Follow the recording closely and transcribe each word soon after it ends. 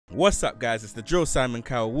What's up, guys? It's the Drill Simon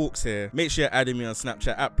Kyle Walkz here. Make sure you're adding me on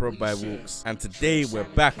Snapchat at @ProbByWalkz. And today we're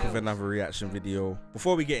back with another reaction video.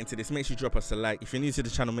 Before we get into this, make sure you drop us a like. If you're new to the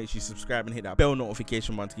channel, make sure you subscribe and hit that bell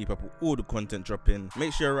notification button to keep up with all the content dropping.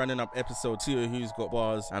 Make sure you're running up episode 2 of Who's Got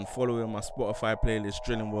Bars and following my Spotify playlist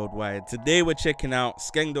Drilling Worldwide. Today we're checking out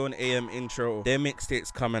Skengdo and AM Intro. Their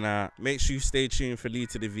mixtapes coming out. Make sure you stay tuned for Lee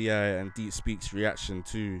to the VI and Deep Speak's reaction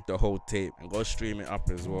to the whole tape. And go stream it up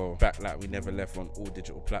as well. Back like we never left on all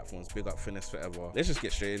digital platforms. Big up Finesse Forever. Let's just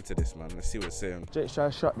get straight into this, man. Let's see what it's saying. Jake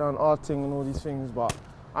tried to shut down our thing and all these things, but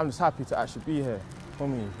I'm just happy to actually be here. For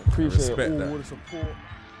me, appreciate all the support.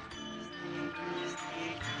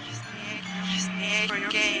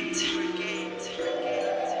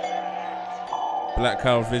 Black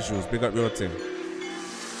Cow Visuals, big up your thing.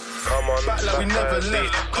 Come on, back like we never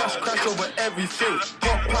left. Crash over everything.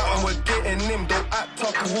 Pop out and we're getting him. Don't act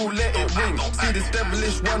up, we'll let it ring. See this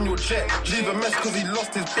devilish one, you'll check. Leave a mess cause he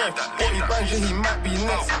lost his breath. But he bangs you, he might be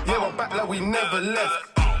next. Yeah, we're back like we never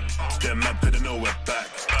left. Them man couldn't know we're back.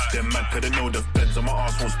 Them man couldn't know the feds on my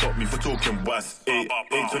arse won't stop me for talking was.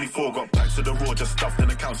 824 got packs to the road, just stuffed in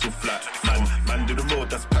the council flat. Man do the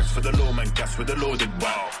road, that's packs for the low, man gas with the loaded.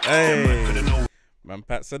 Wow. Hey. Man couldn't know. Man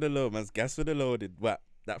packs for the low, man's gas with the loaded. Wow.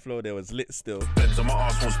 That flow there was lit still. Feds on my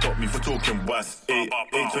arse won't stop me for talking was.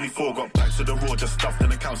 824 got packs to the road, just stuffed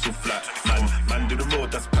in the council flat. Man do the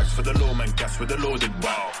road, that's packs for the low, man gas with the loaded.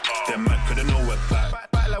 Wow. Them man couldn't know we're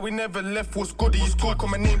back. Back like we never left, was goodies. Talk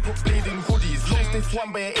on my name, put blade in hoodies. Lost this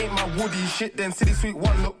one, but it ain't my woody. Shit, then city sweet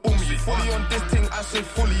one, look ummy. Fully on this thing, I say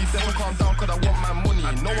fully. Never calm down, cause I want my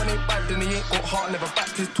money. No one ain't bad, then he ain't got heart. Never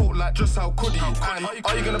backed his talk like just how could he. And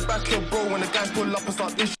are you gonna back your bro when the guys pull up and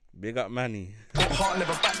start this? Big up Manny. Got heart,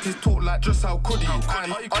 never backed his talk like just how could he.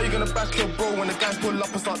 And are you gonna back your bro when the guys pull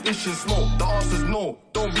up and start dishing smoke? The answer's no.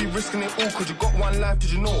 Don't be risking it all, cause you got one life,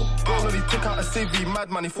 did you know? Bro only took out a CV,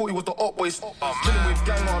 madman, he thought he was the up boys. Chilling with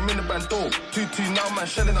gang while I'm in the band door. 2-2 now, man,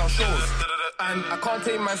 shelling out shows. And I can't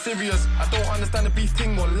take man serious, I don't understand the beef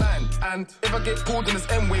thing online. And if I get pulled in this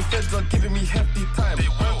M-way, feds are giving me hefty time.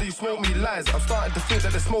 After you smoke me lies, I'm starting to think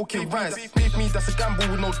that the smoking rise. Beef me, that's a gamble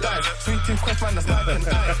with no dice. Sweet tooth quest, man, that's not an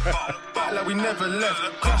eye. Back like we never left,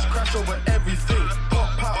 crash over everything.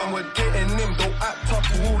 Pop out and we're getting him, don't act up,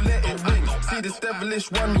 we'll let it ring. See this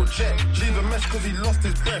devilish one, you'll check. Leave a mess cause he lost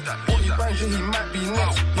his breath. But he bangs you, he might be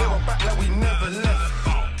next. Yeah, we're back like we never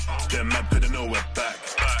left. Them man couldn't know we're back.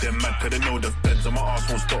 Them man couldn't know the feds on my arse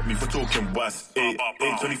won't stop me for talking was.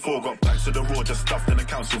 824 got packs to the road, just stuffed in the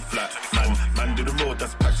council flat. Man do the road,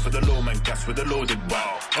 that's packs for the low, man gas with the loaded.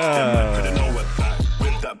 Wow. Them man couldn't know we're back.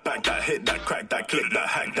 Whip that back, that hit, that crack, that click, that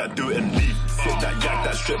hack, that do it and leave. Sit that yak,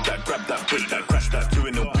 that strip, that grab, that brick, that crash, that 2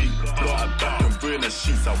 in a week. Blow her back and bring the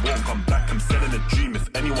sheets, I won't come back. I'm selling a dream, if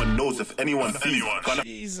anyone knows, if anyone sees.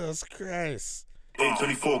 Jesus Christ.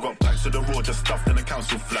 824 got packs to the road, just stuffed in the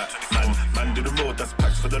council flat. Man do the road, that's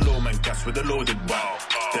packs for the low, man gas with the loaded. Wow.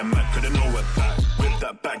 Them man couldn't know we're back. Whip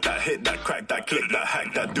that back, that hit, that crack, that click, that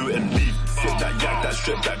hack, that do it and leave. Sit that yak, that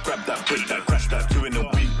strip, that grab, that brick, that crash, that 2 in a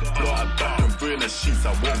week. Blow her back and bring the sheets,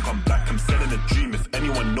 I won't come back. I'm selling a dream, if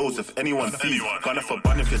anyone knows, if anyone sees. Gonna for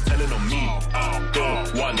bun if you're telling on me.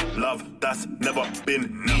 Go one love, that's never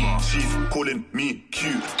been me. She's calling me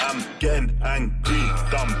cute, I'm getting angry,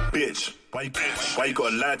 dumb bitch. Why you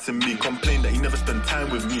gotta lie to me? Complain that you never spend time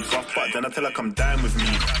with me. So I fuck, then I tell her come dine with me.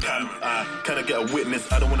 Can I get a witness?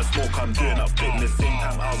 I don't wanna smoke, I'm doing up fitness. Same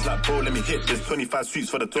time I was like, bro, let me hit this. 25 sweets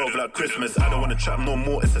for the 12 like Christmas. I don't wanna trap no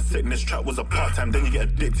more, it's a sickness. Trap was a part-time, then you get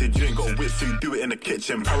addicted. You ain't got a whip, so you do it in the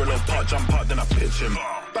kitchen. Parallel park, jump out, then I pitch him.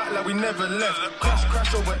 Back like we never left,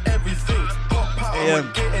 crash over everything. Pop out and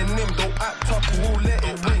we're getting him, don't act up, we'll let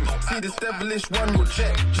it ring. See this devilish one, you'll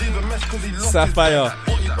check. Leave a mess cause he lost Sapphire. his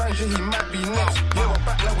breath. He bangs you, he might be next. Yeah, we're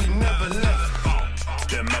back like we never left.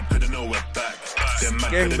 Them man couldn't know we're back. Them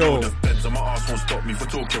man couldn't know the feds on my arse won't stop me for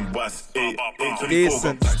talking was. 824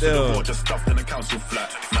 got packs to the road, just stuffed in the council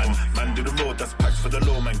flat. Man do the road, that's packs for the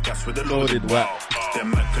low, man gas with the loaded. Wow.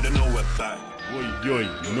 Them man couldn't know we're back. Yo,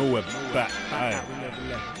 you know we're back. Aye.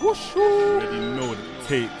 Whoosh. Already know the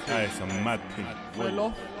tape. Aye, it's a mad thing. Fall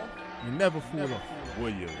off, you never fall off. Boy,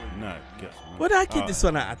 yo, nah, get What did I give this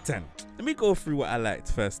one out of 10? Let me go through what I liked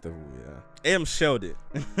first of all, yeah. AM shelled it.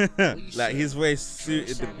 Like his voice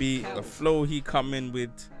suited the beat, the flow he come in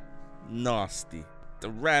with, nasty. The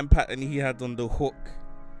rhyme pattern he had on the hook,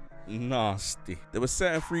 nasty. There were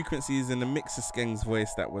certain frequencies in the mix of Skeng's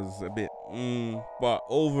voice that was a bit, but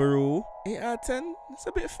overall, 8 out of 10. It's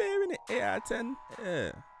a bit fair, innit? 8 out of 10,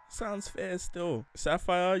 yeah. sounds fair still.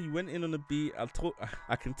 Sapphire, you went in on the beat.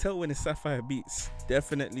 I can tell when it's Sapphire beats.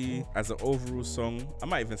 Definitely, as an overall song, I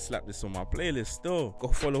might even slap this on my playlist still. Go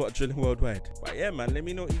follow up Drilling Worldwide. But yeah, man, let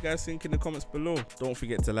me know what you guys think in the comments below. Don't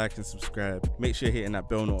forget to like and subscribe. Make sure you're hitting that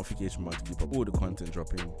bell notification button to keep up all the content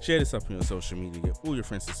dropping. Share this up on your social media. Get all your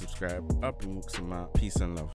friends to subscribe. Up in Walkz and out. Peace and love.